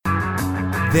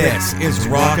This is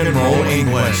Rock and Roll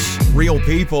English. Real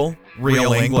people,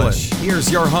 real English.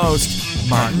 Here's your host,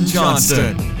 Martin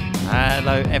Johnston.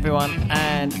 Hello everyone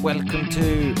and welcome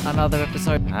to another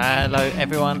episode. Hello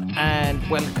everyone and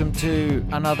welcome to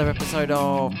another episode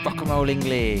of Rock and Roll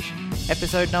English.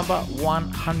 Episode number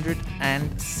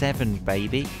 107,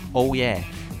 baby. Oh yeah.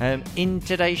 In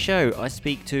today's show, I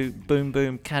speak to Boom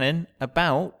Boom Cannon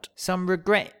about some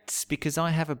regrets, because I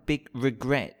have a big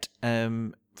regret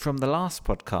from the last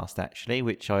podcast, actually,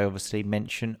 which I obviously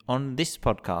mention on this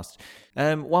podcast.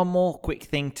 One more quick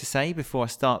thing to say before I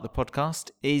start the podcast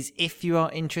is if you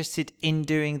are interested in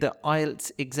doing the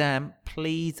IELTS exam,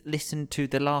 please listen to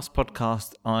the last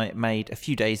podcast I made a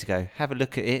few days ago. Have a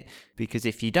look at it, because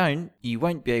if you don't, you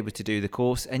won't be able to do the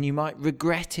course and you might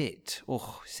regret it.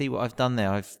 Oh, see what I've done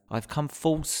there? I've come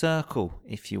full circle,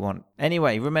 if you want.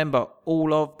 Anyway, remember,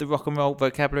 all of the rock and roll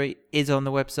vocabulary is on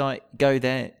the website. Go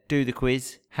there, do the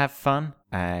quiz, have fun,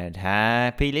 and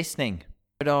happy listening.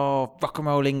 Of Rock and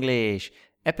Roll English,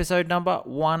 episode number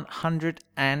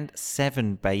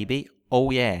 107, baby.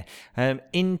 Oh yeah.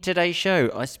 In today's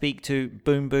show, I speak to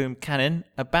Boom Boom Cannon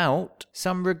about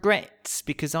some regrets,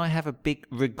 because I have a big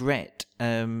regret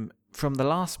from the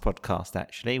last podcast,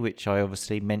 actually, which I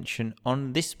obviously mention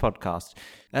on this podcast.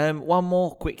 One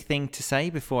more quick thing to say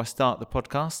before I start the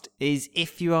podcast is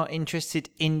if you are interested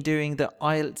in doing the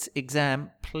IELTS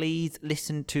exam, please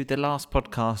listen to the last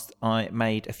podcast I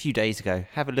made a few days ago.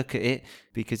 Have a look at it,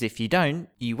 because if you don't,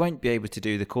 you won't be able to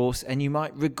do the course and you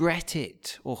might regret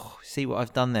it. Oh, see what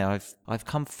I've done there? I've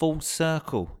come full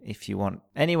circle, if you want.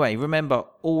 Anyway, remember,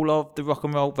 all of the rock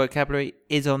and roll vocabulary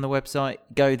is on the website.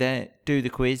 Go there, do the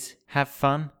quiz, have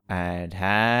fun, and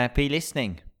happy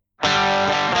listening.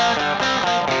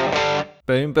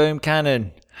 Boom Boom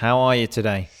Cannon, how are you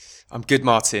today? I'm good,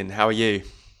 Martin. How are you?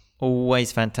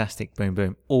 Always fantastic, Boom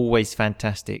Boom. Always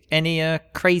fantastic. Any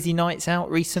crazy nights out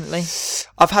recently?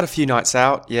 I've had a few nights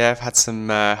out. Yeah, I've had some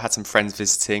friends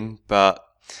visiting, but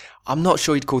I'm not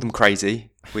sure you'd call them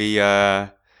crazy. We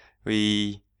were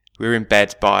in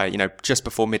bed by just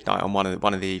before midnight on one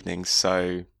of the evenings.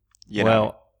 So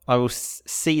well, I will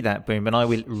see that, Boom, and I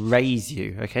will raise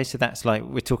you. Okay, so that's like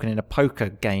we're talking in a poker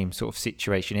game sort of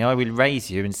situation here. I will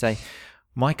raise you and say,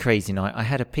 my crazy night, I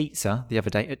had a pizza the other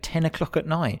day at 10 o'clock at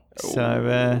night.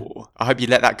 So I hope you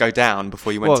let that go down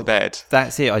before you went to bed.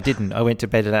 That's it. I didn't. I went to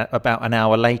bed about an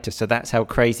hour later. So that's how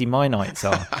crazy my nights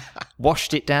are.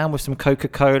 Washed it down with some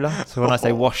Coca-Cola. So when I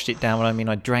say washed it down, I mean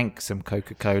I drank some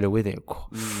Coca-Cola with it.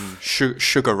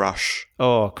 Sugar rush.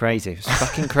 Oh, crazy. It was a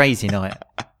fucking crazy night.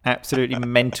 Absolutely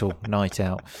mental night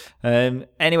out.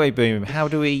 Anyway, Boom, how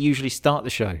do we usually start the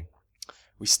show?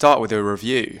 We start with a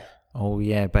review. Oh,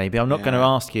 yeah, baby. I'm not going to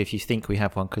ask you if you think we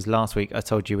have one, because last week I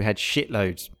told you we had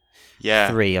shitloads.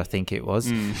 Yeah. 3, I think it was.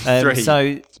 3.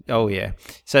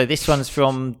 So this one's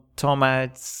from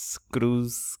Tomasz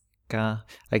Gruzka.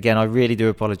 Again, I really do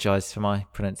apologise for my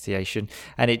pronunciation.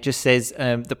 And it just says,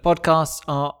 the podcasts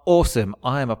are awesome.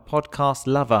 I am a podcast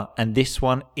lover, and this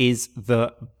one is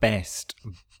the best.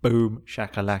 Boom,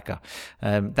 shakalaka.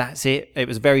 That's it. It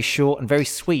was very short and very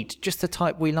sweet. Just the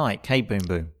type we like. Hey, Boom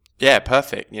Boom. Yeah,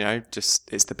 perfect.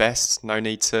 Just it's the best. No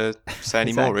need to say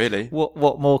any more, really.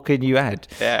 What more can you add?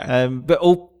 Yeah. But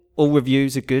all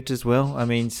reviews are good as well. I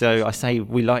mean, so I say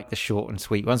we like the short and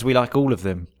sweet ones. We like all of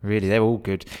them. Really, they're all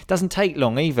good. Doesn't take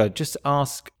long either. Just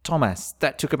ask Thomas.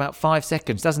 That took about 5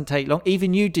 seconds. Doesn't take long.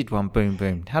 Even you did one, Boom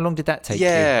Boom. How long did that take you?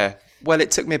 Yeah. Well, it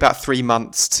took me about 3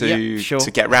 months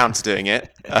to get round to doing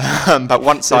it. But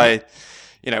once I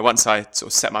sort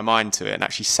of set my mind to it and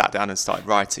actually sat down and started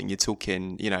writing, you're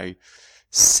talking,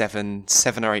 7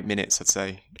 or 8 minutes, I'd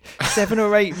say. 7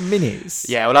 or 8 minutes?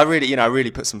 Yeah, well, I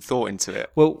really put some thought into it.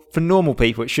 Well, for normal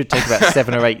people, it should take about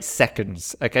 7 or 8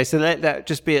 seconds. Okay, so let that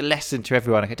just be a lesson to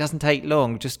everyone. Okay, it doesn't take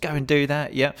long. Just go and do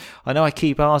that. Yeah, I know I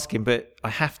keep asking, but I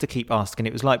have to keep asking.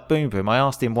 It was like Boom Boom. I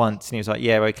asked him once and he was like,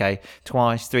 yeah, okay,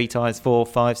 twice, 3 times, 4,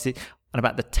 5, 6. And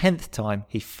about the 10th time,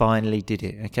 he finally did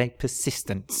it. Okay,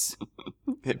 persistence.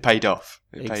 It paid off.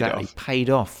 Paid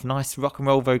off. Nice rock and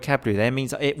roll vocabulary there. It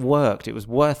means it worked. It was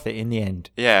worth it in the end.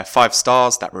 Yeah, 5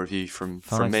 stars, that review from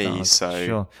me. Stars, so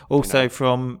sure. Also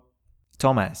from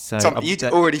Thomas. So you'd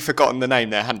already forgotten the name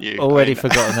there, hadn't you? Already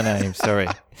forgotten the name, sorry.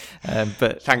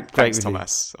 But thanks,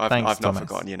 Thomas. I've not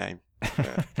forgotten your name.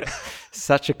 Yeah.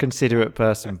 Such a considerate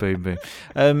person, Boom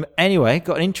Boom. Anyway,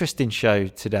 got an interesting show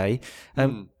today.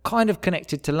 Kind of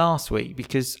connected to last week,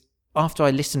 because after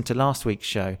I listened to last week's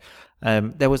show,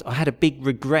 I had a big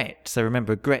regret. So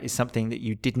remember, regret is something that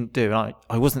you didn't do. And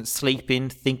I wasn't sleeping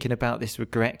thinking about this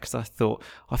regret, because I thought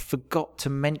I forgot to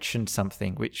mention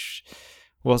something which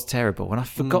Was terrible. And I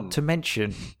forgot to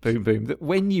mention, Boom Boom, that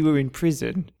when you were in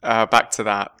prison... Back to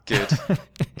that. Good.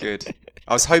 Good.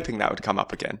 I was hoping that would come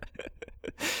up again.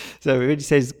 So when he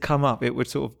says come up, it would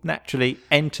sort of naturally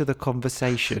enter the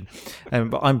conversation.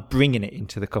 But I'm bringing it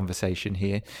into the conversation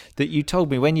here. That you told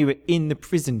me when you were in the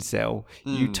prison cell,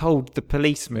 you told the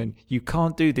policeman, you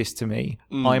can't do this to me.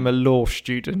 I'm a law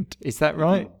student. Is that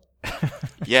right?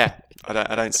 Yeah.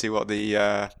 I don't see what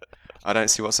I don't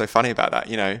see what's so funny about that,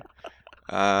 you know.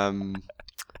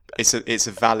 It's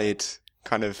a valid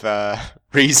kind of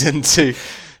reason to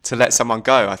let someone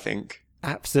go, I think.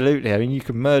 Absolutely. I mean, you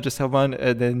can murder someone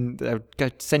and then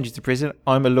go send you to prison.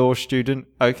 I'm a law student.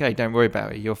 Okay, don't worry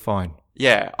about it. You're fine.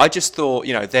 Yeah, I just thought,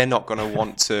 you know, they're not going to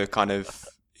want to kind of,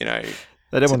 you know...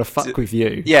 They don't want to fuck with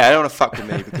you. Yeah, they don't want to fuck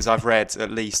with me because I've read at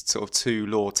least sort of 2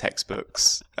 law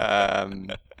textbooks.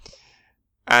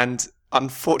 And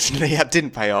unfortunately, that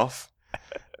didn't pay off.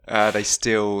 They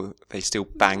still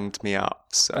banged me up.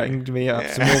 So. Banged me up.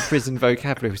 Yeah. Some more prison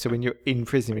vocabulary. So when you're in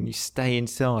prison, when you stay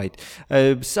inside.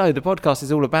 So the podcast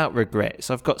is all about regret.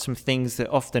 So I've got some things that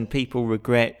often people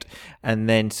regret, and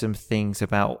then some things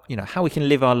about, you know, how we can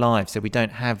live our lives so we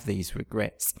don't have these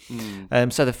regrets.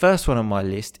 So the first one on my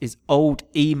list is old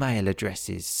email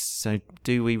addresses. So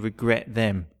do we regret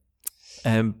them?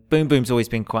 Boom Boom's always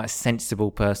been quite a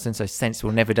sensible person. So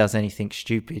sensible, never does anything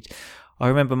stupid. I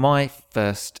remember my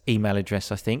first email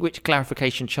address, I think, which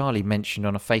Clarification Charlie mentioned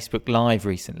on a Facebook Live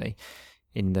recently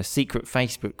in the secret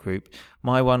Facebook group.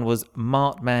 My one was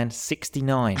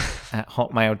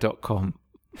martman69@hotmail.com.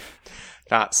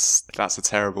 That's a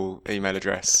terrible email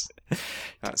address.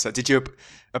 So did you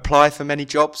apply for many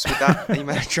jobs with that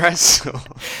email address?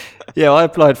 Yeah, I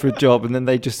applied for a job and then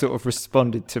they just sort of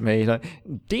responded to me like,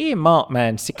 "Dear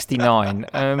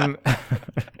Martman69,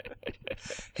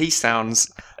 he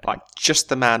sounds like just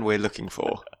the man we're looking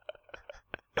for."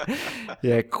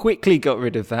 Yeah, quickly got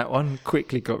rid of that one.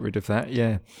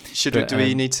 Yeah. Do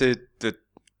we need to the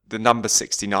number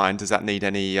 69? Does that need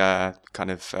any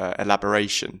kind of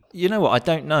elaboration? You know what? I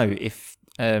don't know if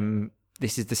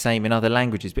this is the same in other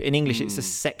languages, but in English it's a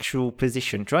sexual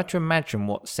position. Try to imagine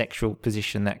what sexual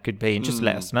position that could be and just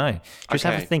let us know. Just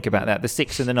have a think about that, the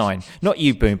 6 and the 9. Not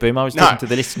you, Boom Boom, I was talking to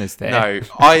the listeners there. No,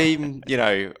 I'd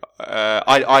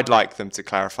like them to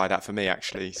clarify that for me,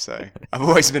 actually, so I've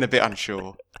always been a bit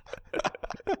unsure.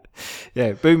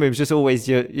 Yeah, Boom Boom's just always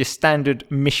your standard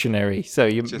missionary. So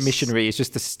your missionary is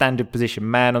just the standard position,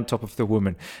 man on top of the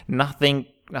woman. Nothing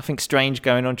strange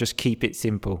going on, just keep it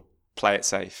simple. Play it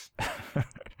safe.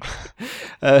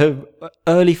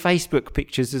 Early Facebook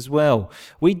pictures as well.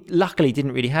 We luckily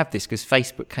didn't really have this because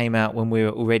Facebook came out when we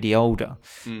were already older.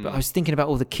 But I was thinking about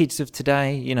all the kids of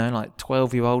today, you know, like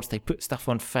 12-year-olds, they put stuff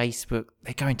on Facebook.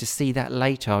 They're going to see that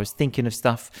later. I was thinking of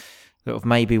stuff that of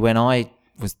maybe when I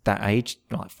was that age,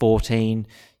 like 14,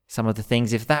 some of the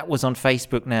things. If that was on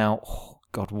Facebook now, oh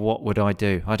God, what would I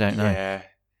do? I don't know.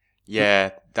 Yeah,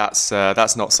 that's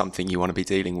not something you want to be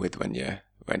dealing with when you're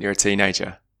a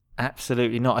teenager.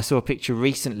 Absolutely not. I saw a picture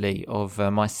recently of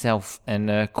myself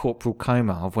and Corporal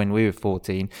Coma of when we were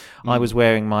 14. I was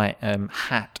wearing my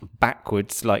hat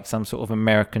backwards like some sort of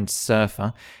American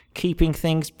surfer, keeping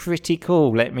things pretty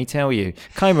cool, let me tell you.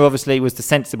 Coma obviously was the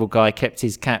sensible guy, kept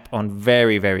his cap on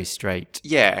very, very straight.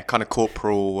 Yeah, kind of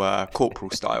corporal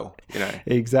style, you know.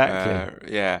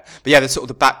 Exactly. Yeah. But yeah, the sort of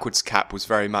the backwards cap was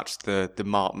very much the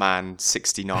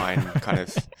Martman69 kind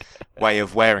of way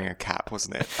of wearing a cap,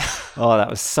 wasn't it? Oh, that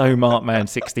was so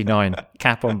Martman69.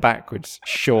 Cap on backwards.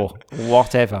 Sure.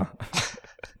 Whatever.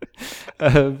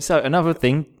 So another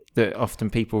thing that often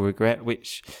people regret,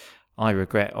 which I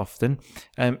regret often,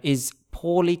 is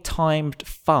poorly timed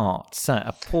farts. So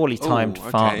a poorly timed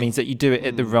fart means that you do it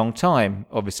at the wrong time,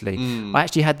 obviously. I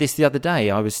actually had this the other day.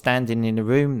 I was standing in a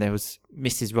room. There was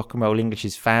Mrs. Rock and Roll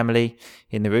English's family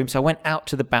in the room. So I went out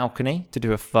to the balcony to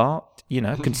do a fart. You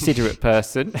know, considerate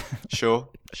person. Sure.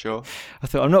 I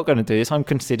thought, I'm not going to do this. I'm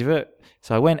considerate.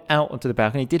 So I went out onto the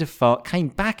balcony, did a fart, came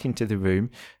back into the room.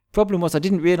 Problem was I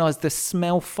didn't realise the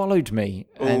smell followed me.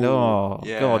 And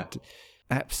God,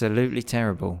 absolutely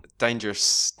terrible.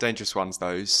 Dangerous ones,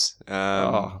 those.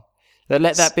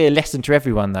 Let that be a lesson to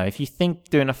everyone, though. If you think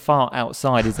doing a fart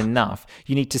outside is enough,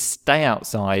 you need to stay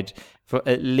outside for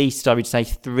at least, I would say,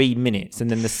 3 minutes, and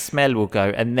then the smell will go,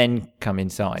 and then come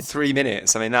inside. 3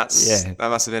 minutes. I mean, that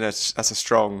must have been that's a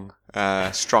strong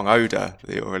odour that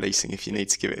you're releasing. If you need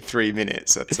to give it 3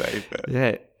 minutes, I'd say. But.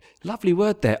 Yeah, lovely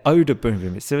word there, odour, Boom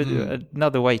Boom. It's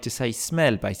another way to say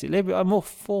smell, basically. A more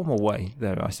formal way,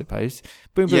 though, I suppose.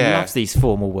 Boom Boom loves these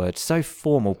formal words. So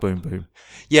formal, Boom Boom.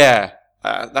 Yeah.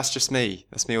 That's just me.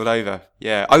 That's me all over.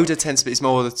 Yeah, odor tends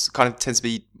to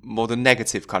be more the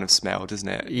negative kind of smell, doesn't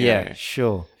it? Yeah,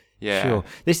 sure. Yeah. Sure.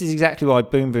 This is exactly why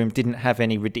Boom Boom didn't have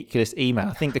any ridiculous email.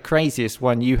 I think the craziest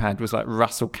one you had was like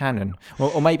Russell Cannon,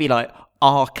 or maybe like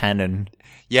R Cannon.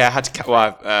 Yeah, I had to.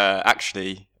 Well,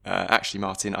 actually,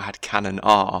 Martin, I had Canon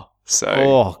R. So.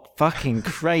 Oh, fucking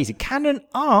crazy! Canon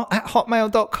R at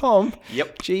hotmail.com.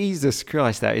 Yep. Jesus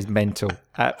Christ, that is mental.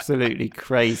 Absolutely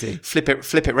crazy. Flip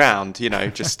it round.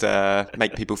 Just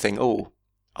make people think, oh,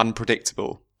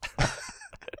 unpredictable.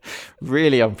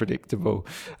 Really unpredictable.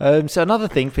 So another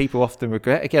thing people often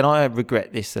regret, again, I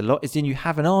regret this a lot, is when you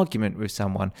have an argument with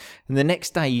someone and the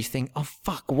next day you think, oh,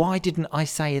 fuck, why didn't I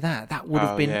say that? That would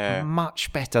have been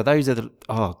much better. Those are the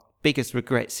biggest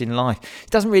regrets in life.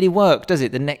 It doesn't really work, does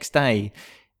it? The next day,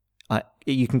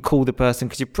 you can call the person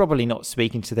because you're probably not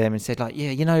speaking to them and said like,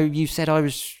 yeah, you said I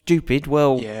was stupid.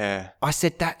 Well, I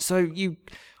said that so you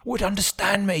would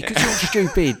understand me because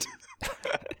you're stupid.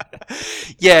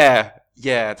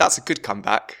 Yeah, that's a good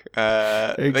comeback.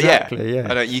 Exactly.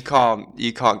 I know you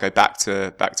can't go back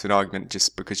to an argument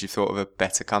just because you thought of a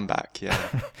better comeback.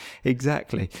 Yeah,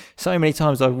 exactly. So many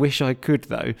times I wish I could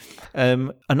though.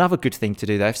 Another good thing to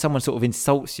do though, if someone sort of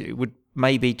insults you, would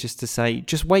maybe just to say,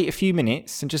 just wait a few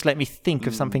minutes and just let me think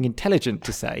of something intelligent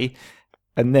to say,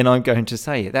 and then I'm going to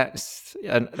say it. That's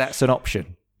an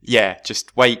option. Yeah,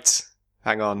 just wait.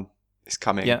 Hang on, it's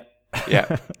coming. Yeah.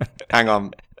 Hang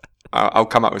on. I'll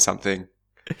come up with something,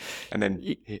 and then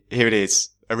here it is,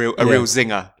 a real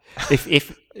zinger. If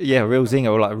a real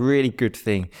zinger, or like a really good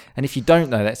thing. And if you don't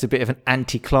know, that's a bit of an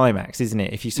anticlimax, isn't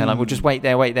it? If you say like, well, just wait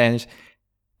there,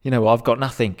 and I've got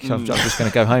nothing, so I'm just going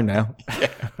to go home now. Yeah.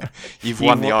 You've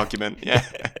won the argument. Yeah.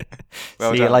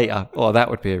 Well See done. You later. Oh, that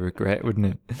would be a regret,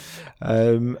 wouldn't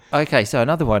it? Okay, so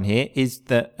another one here is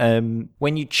that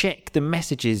when you check the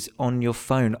messages on your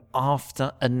phone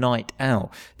after a night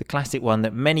out, the classic one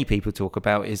that many people talk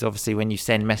about is obviously when you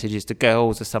send messages to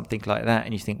girls or something like that,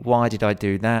 and you think, why did I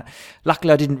do that?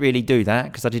 Luckily, I didn't really do that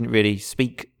because I didn't really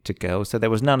speak to girls, so there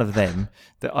was none of them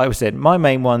that I said. My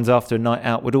main ones after a night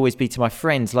out would always be to my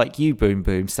friends like you, Boom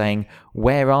Boom, saying,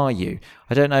 where are you?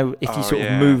 I don't know if you sort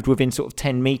of moved within sort of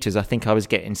 10 meters. I think I was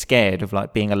getting scared of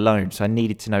like being alone, so I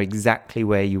needed to know exactly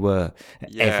where you were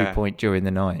at every point during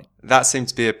the night. That seemed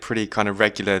to be a pretty kind of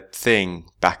regular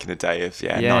thing back in the day of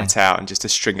night out, and just a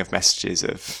string of messages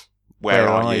of where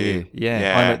are you?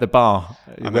 Yeah, I'm at the bar.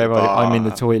 I'm in the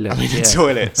toilet. I'm in the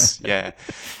toilets. Yeah,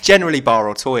 generally bar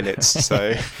or toilets.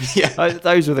 So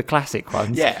those were the classic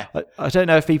ones. Yeah, I don't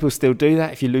know if people still do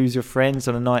that. If you lose your friends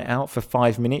on a night out for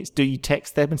 5 minutes, do you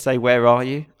text them and say, "Where are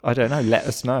you?" I don't know. Let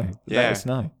us know. Let us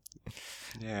know.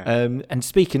 Yeah. And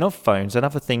speaking of phones,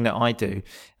 another thing that I do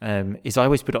is I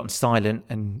always put it on silent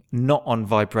and not on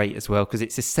vibrate as well, because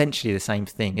it's essentially the same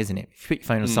thing, isn't it? If you put your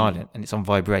phone on silent and it's on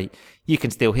vibrate, you can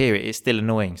still hear it. It's still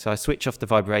annoying. So I switch off the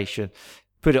vibration,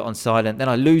 put it on silent, then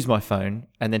I lose my phone,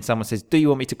 and then someone says, do you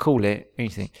want me to call it? And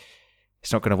you think,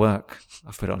 it's not going to work.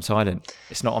 I've put it on silent.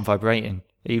 It's not on vibrating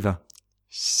either.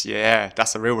 Yeah,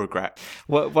 that's a real regret.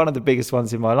 Well, one of the biggest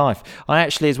ones in my life. I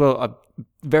actually as well, I'm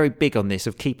very big on this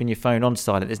of keeping your phone on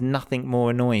silent. There's nothing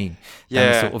more annoying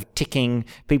than sort of ticking.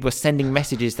 People are sending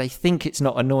messages. They think it's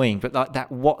not annoying, but like that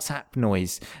WhatsApp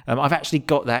noise. I've actually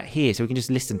got that here, so we can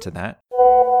just listen to that.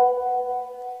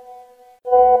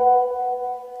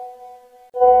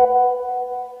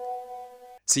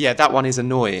 So yeah, that one is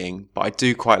annoying, but I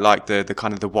do quite like the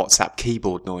kind of the WhatsApp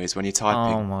keyboard noise when you're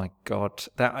typing. Oh my God,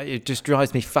 it just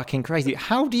drives me fucking crazy.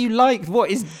 How do you like,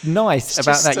 what is nice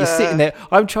about that? You're sitting there,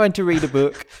 I'm trying to read a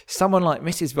book. Someone like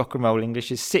Mrs. Rock and Roll English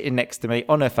is sitting next to me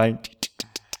on her phone.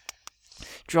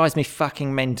 Drives me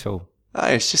fucking mental. Oh,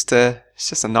 it's just a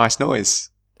nice noise.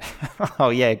 Oh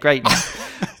yeah, great.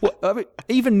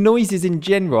 Even noises in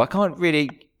general, I can't really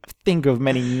think of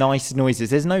many nice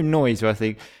noises. There's no noise where I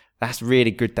think, that's really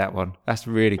good, that one. That's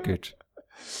really good.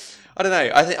 I don't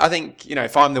know. I think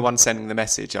if I'm the one sending the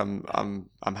message, I'm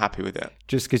happy with it.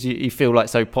 Just because you feel like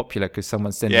so popular because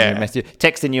someone's sending you a message,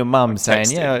 texting your mum saying,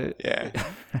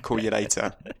 call you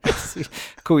later.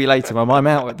 Call you later, Mum. I'm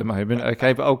out at the moment,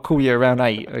 okay, but I'll call you around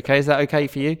 8. Okay, is that okay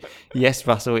for you? Yes,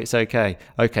 Russell, it's okay.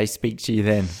 Okay, speak to you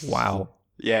then. Wow.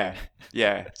 Yeah.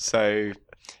 So.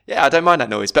 Yeah, I don't mind that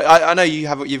noise, but I know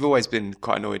you've always been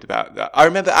quite annoyed about that. I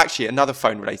remember actually another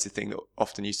phone-related thing that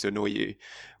often used to annoy you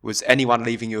was anyone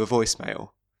leaving you a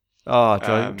voicemail. Oh,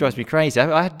 it drives me crazy.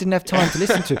 I didn't have time to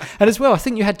listen to it. And as well, I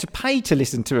think you had to pay to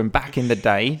listen to them back in the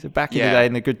day,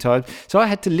 in the good times. So I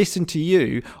had to listen to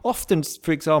you. Often,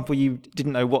 for example, you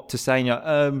didn't know what to say. And you're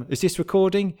like, is this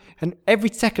recording? And every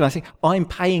second I think, I'm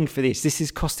paying for this. This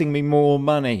is costing me more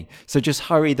money. So just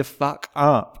hurry the fuck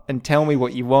up and tell me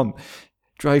what you want.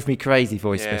 Drove me crazy,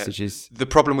 voice messages. The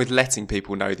problem with letting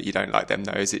people know that you don't like them,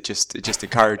 though, is it just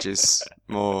encourages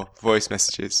more voice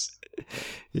messages.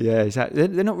 Yeah, exactly.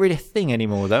 They're not really a thing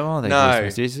anymore, though, are they? No.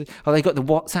 Voice messages? Oh, they got the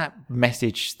WhatsApp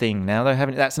message thing now.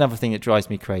 That's another thing that drives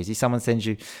me crazy. Someone sends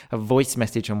you a voice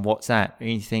message on WhatsApp,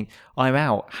 and you think, I'm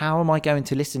out. How am I going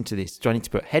to listen to this? Do I need to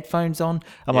put headphones on?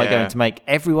 Am I going to make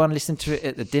everyone listen to it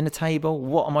at the dinner table?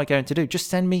 What am I going to do?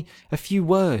 Just send me a few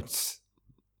words.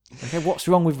 Okay, what's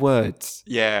wrong with words?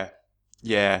 Yeah.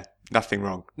 Nothing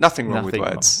wrong. Nothing wrong with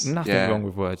words. Nothing wrong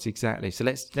with words, exactly. So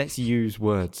let's use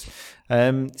words.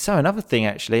 So another thing,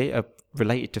 actually,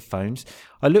 related to phones,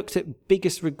 I looked at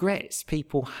biggest regrets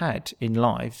people had in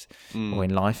life,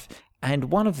 and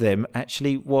one of them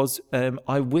actually was,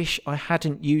 I wish I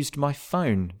hadn't used my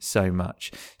phone so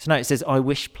much. So now it says, I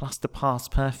wish plus the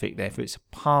past perfect there, for it's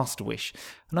a past wish.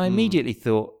 And I immediately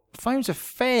thought, phones are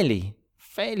fairly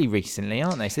recently,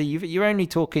 aren't they? So you're only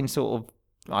talking sort of,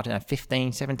 I don't know,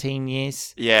 15, 17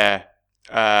 years? Yeah.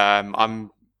 I'm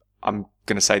going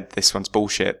to say this one's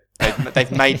bullshit.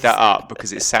 They've made that up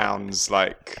because it sounds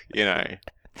like, the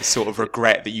sort of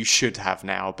regret that you should have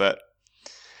now, but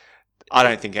I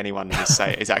don't think anyone is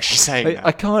actually saying that.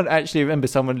 I can't actually remember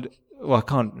someone, I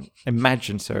can't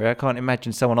imagine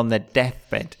someone on their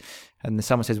deathbed and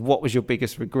someone says, what was your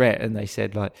biggest regret? And they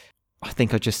said, like, I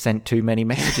think I just sent too many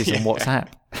messages on WhatsApp.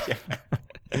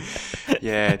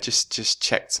 Yeah, just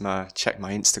checked my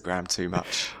Instagram too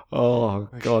much. Oh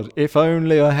God! If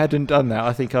only I hadn't done that,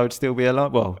 I think I would still be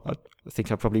alive. Well, I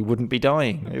think I probably wouldn't be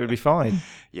dying. It would be fine.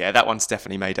 Yeah, that one's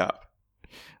definitely made up.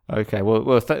 Okay,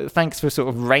 well, thanks for sort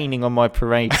of raining on my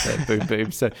parade there, Boom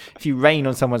Boom. So if you rain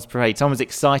on someone's parade, someone's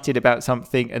excited about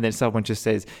something and then someone just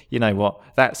says, you know what,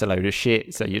 that's a load of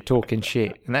shit, so you're talking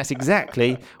shit. And that's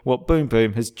exactly what Boom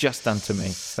Boom has just done to me.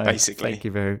 So basically.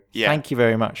 Thank you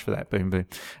very much for that, Boom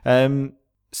Boom.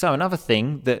 So another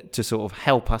thing that to sort of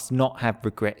help us not have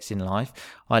regrets in life,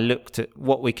 I looked at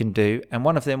what we can do, and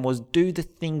one of them was do the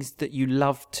things that you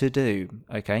love to do,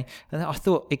 okay? And I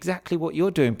thought exactly what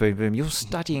you're doing, Boom Boom. You're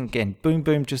studying again. Boom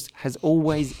Boom just has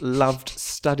always loved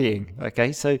studying,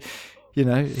 okay? So,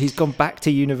 he's gone back to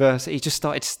university. He just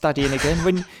started studying again.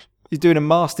 When he's doing a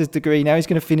master's degree now, he's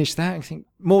going to finish that. I think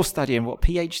more studying, what,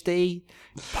 PhD,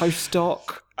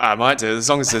 postdoc? I might do. As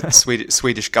long as the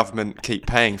Swedish government keep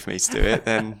paying for me to do it,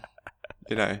 then,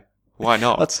 why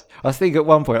not? I think at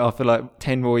one point, after like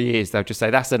 10 more years, they'll just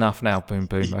say, that's enough now, Boom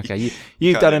Boom. Okay,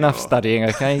 you've done enough studying,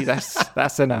 okay?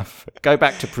 That's enough. Go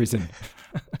back to prison.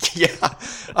 Yeah,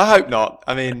 I hope not.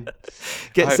 I mean...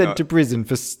 Get sent to prison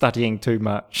for studying too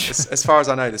much. As far as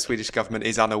I know, the Swedish government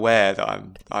is unaware that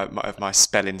I have my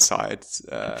spell inside.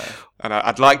 And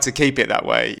I'd like to keep it that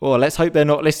way. Well, let's hope they're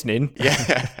not listening.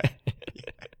 Yeah.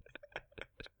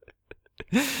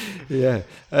 Yeah.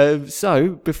 So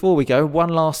before we go, one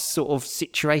last sort of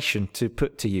situation to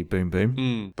put to you, Boom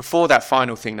Boom. Before that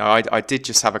final thing, though, I did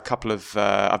just have a couple of...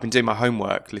 I've been doing my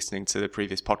homework, listening to the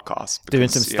previous podcast. Because, doing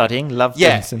some studying. Love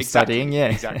doing some studying. Yeah,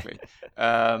 exactly.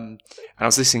 And I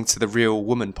was listening to the Real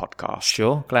Woman podcast.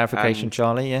 Sure. Clarification,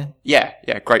 Charlie. Yeah.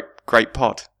 Yeah. Great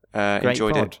pod.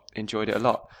 Enjoyed it a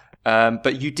lot.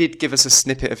 But you did give us a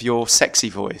snippet of your sexy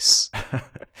voice.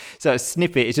 So a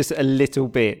snippet is just a little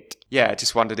bit. Yeah, I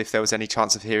just wondered if there was any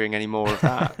chance of hearing any more of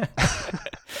that.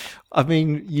 I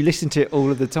mean, you listen to it all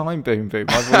of the time, Boom Boom.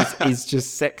 My voice is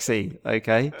just sexy,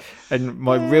 okay? And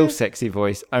my real sexy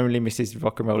voice, only Mrs.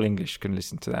 Rock and Roll English can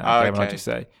listen to that. Okay? When I just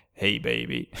say, hey,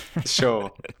 baby. Sure,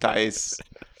 that is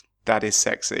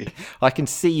sexy. I can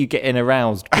see you getting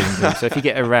aroused, Boom Boom. So if you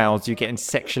get aroused, you're getting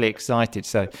sexually excited.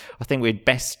 So I think we'd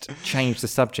best change the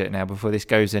subject now before this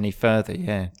goes any further.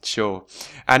 Yeah. Sure.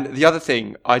 And the other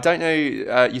thing, I don't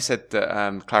know, you said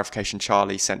that Clarification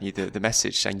Charlie sent you the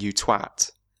message saying you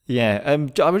twat. Yeah,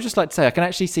 I would just like to say I can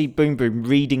actually see Boom Boom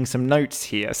reading some notes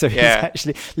here. So he's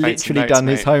actually literally done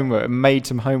his homework and made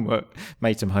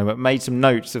some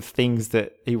notes of things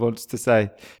that he wants to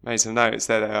say. Made some notes.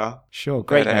 There they are. Sure,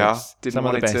 great there notes. They are. Didn't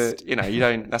want it to, you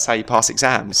don't. That's how you pass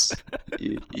exams.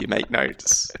 you make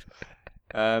notes.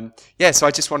 So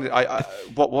I just wondered,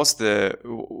 what was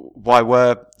why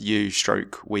were you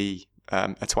 / we a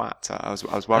twat? I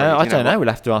was worried. I don't know. We'll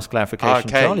have to ask Clarification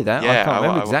Charlie that. Yeah, I can't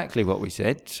remember exactly what we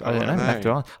said. I don't know. We'll have to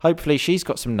ask. Hopefully she's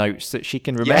got some notes that she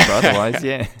can remember. Otherwise,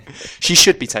 yeah. She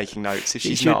should be taking notes. If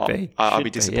she's not, I'll be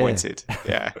disappointed.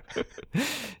 Yeah.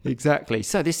 Exactly.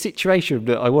 So this situation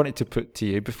that I wanted to put to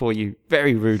you before you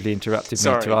very rudely interrupted me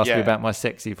to ask me about my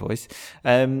sexy voice.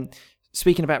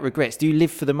 Speaking about regrets, do you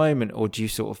live for the moment, or do you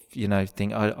sort of,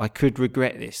 think, I could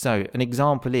regret this? So an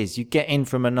example is you get in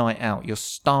from a night out, you're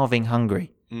starving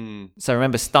hungry, So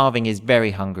remember, starving is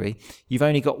very hungry. You've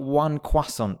only got one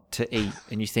croissant to eat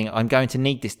and you think, I'm going to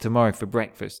need this tomorrow for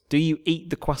breakfast. Do you eat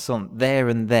the croissant there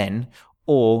and then,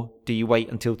 or do you wait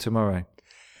until tomorrow?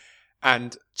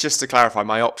 And just to clarify,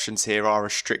 my options here are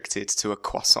restricted to a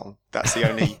croissant. That's the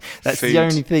only That's food, the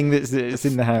only thing that's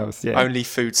in the house, yeah. Only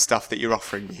food stuff that you're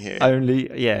offering me here. Only,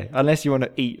 yeah. Unless you want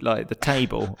to eat like the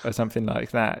table or something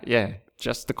like that. Yeah,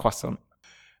 just the croissant.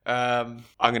 I'm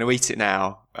going to eat it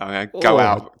now. I'm going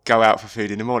to go out for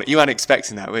food in the morning. You weren't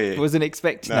expecting that, were you? Wasn't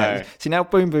expecting that. See, now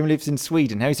Boom Boom lives in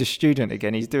Sweden. Now he's a student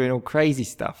again. He's doing all crazy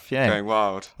stuff. Yeah, going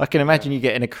wild. I can imagine you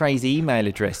getting a crazy email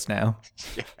address now.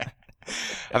 Yeah.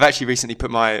 I've actually recently put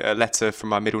my letter from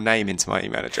my middle name into my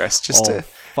email address just to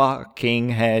fucking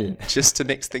hell, just to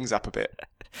mix things up a bit.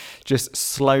 Just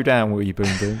slow down, will you, Boom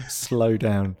Boom? Slow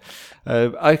down.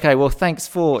 Okay, well, thanks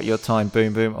for your time,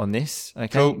 Boom Boom, on this. Okay,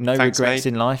 cool. No Thanks, regrets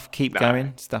mate. In life. Keep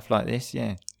going. Stuff like this.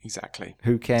 Yeah. Exactly.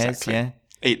 Who cares? Exactly. Yeah.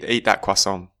 Eat that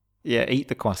croissant. Yeah, eat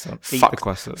the croissant.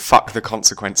 Fuck the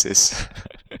consequences.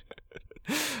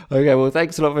 Okay, well,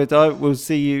 thanks a lot for your time. We'll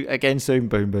see you again soon,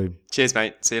 Boom Boom. Cheers,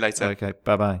 mate. See you later. Okay,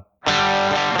 bye-bye.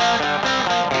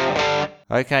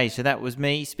 Okay, so that was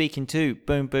me speaking to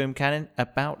Boom Boom Cannon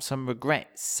about some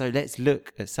regrets. So let's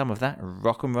look at some of that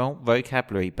rock and roll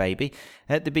vocabulary, baby.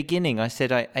 At the beginning, I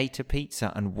said I ate a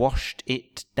pizza and washed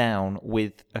it down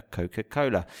with a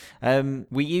Coca-Cola.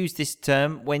 We use this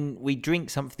term when we drink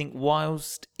something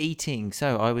whilst eating.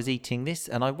 So I was eating this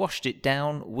and I washed it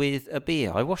down with a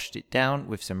beer. I washed it down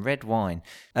with some red wine.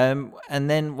 And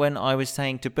then when I was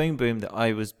saying to Boom Boom that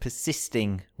I was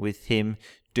persisting with him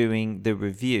doing the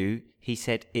review, he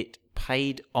said it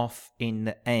paid off in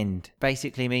the end.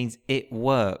 Basically means it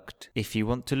worked. If you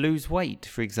want to lose weight,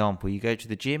 for example, you go to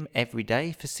the gym every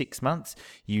day for 6 months,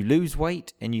 you lose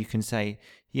weight and you can say,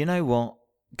 you know what,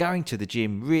 going to the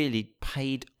gym really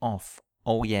paid off.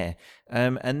 Oh yeah.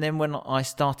 And then when I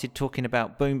started talking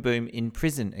about Boom Boom in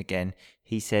prison again,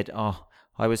 he said, I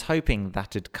was hoping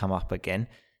that had come up again.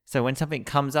 So when something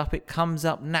comes up, it comes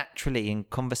up naturally in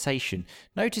conversation.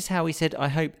 Notice how he said, I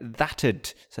hope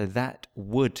that'd. So that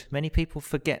would. Many people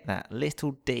forget that.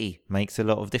 Little d makes a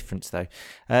lot of difference though.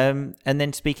 And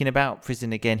then speaking about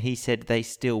prison again, he said they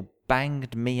still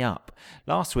banged me up.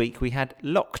 Last week we had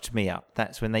locked me up.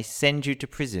 That's when they send you to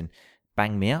prison.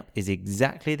 Bang me up is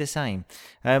exactly the same.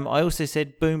 I also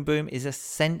said Boom Boom is a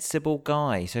sensible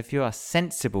guy. So if you're a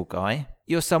sensible guy,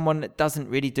 you're someone that doesn't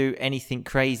really do anything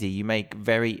crazy. You make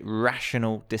very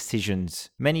rational decisions.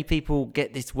 Many people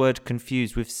get this word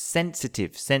confused with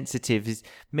sensitive. Sensitive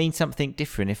means something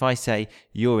different. If I say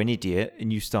you're an idiot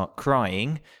and you start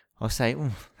crying, I'll say,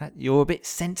 you're a bit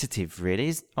sensitive,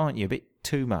 really, aren't you? A bit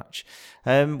too much.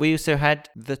 We also had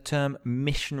the term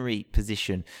missionary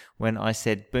position when I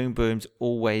said Boom Boom's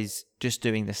always just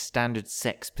doing the standard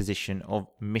sex position of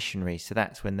missionary. So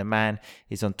that's when the man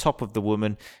is on top of the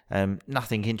woman.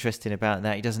 Nothing interesting about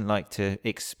that. He doesn't like to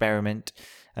experiment.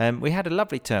 We had a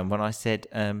lovely term when I said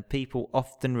people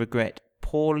often regret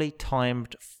poorly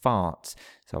timed farts.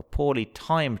 So a poorly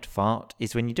timed fart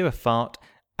is when you do a fart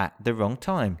at the wrong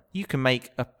time. You can make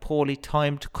a poorly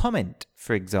timed comment,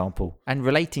 for example. And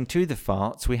relating to the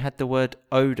farts, we had the word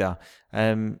odour.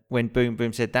 When Boom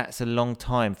Boom said that's a long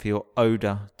time for your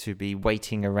odour to be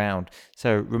waiting around.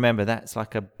 So remember, that's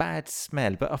like a bad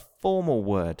smell, but a formal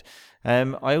word.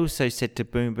 I also said to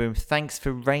Boom Boom, thanks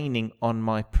for raining on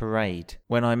my parade.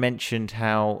 When I mentioned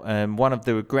how one of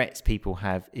the regrets people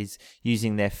have is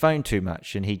using their phone too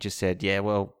much. And he just said, yeah,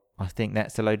 well, I think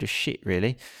that's a load of shit,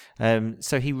 really.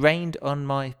 So he rained on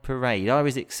my parade. I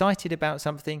was excited about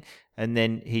something, and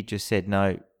then he just said,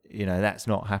 no, that's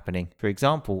not happening. For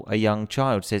example, a young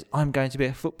child says, I'm going to be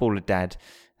a footballer, Dad.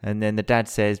 And then the dad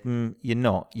says, you're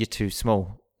not, you're too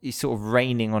small. He's sort of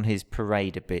raining on his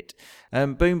parade a bit.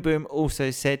 Boom Boom also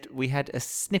said we had a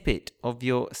snippet of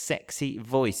your sexy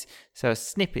voice. So a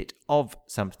snippet of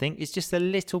something is just a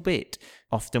little bit.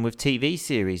 Often with TV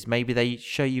series, maybe they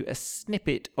show you a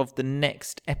snippet of the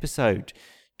next episode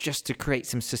just to create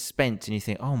some suspense and you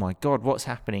think, oh my God, what's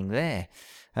happening there?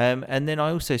 And then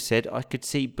I also said I could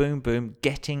see Boom Boom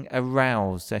getting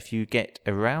aroused. So if you get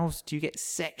aroused, you get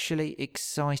sexually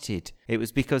excited. It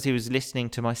was because he was listening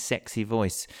to my sexy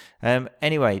voice.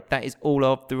 Anyway, that is all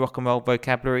of the rock and roll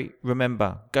vocabulary.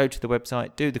 Remember, go to the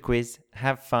website, do the quiz,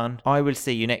 have fun. I will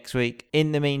see you next week.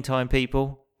 In the meantime,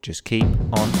 people, just keep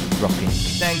on rocking.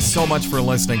 Thanks so much for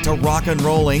listening to Rock and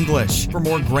Roll English. For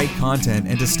more great content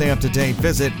and to stay up to date,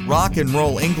 visit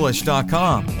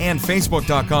rockandrollenglish.com and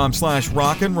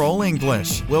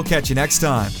facebook.com/rockandrollenglish. We'll catch you next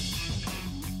time.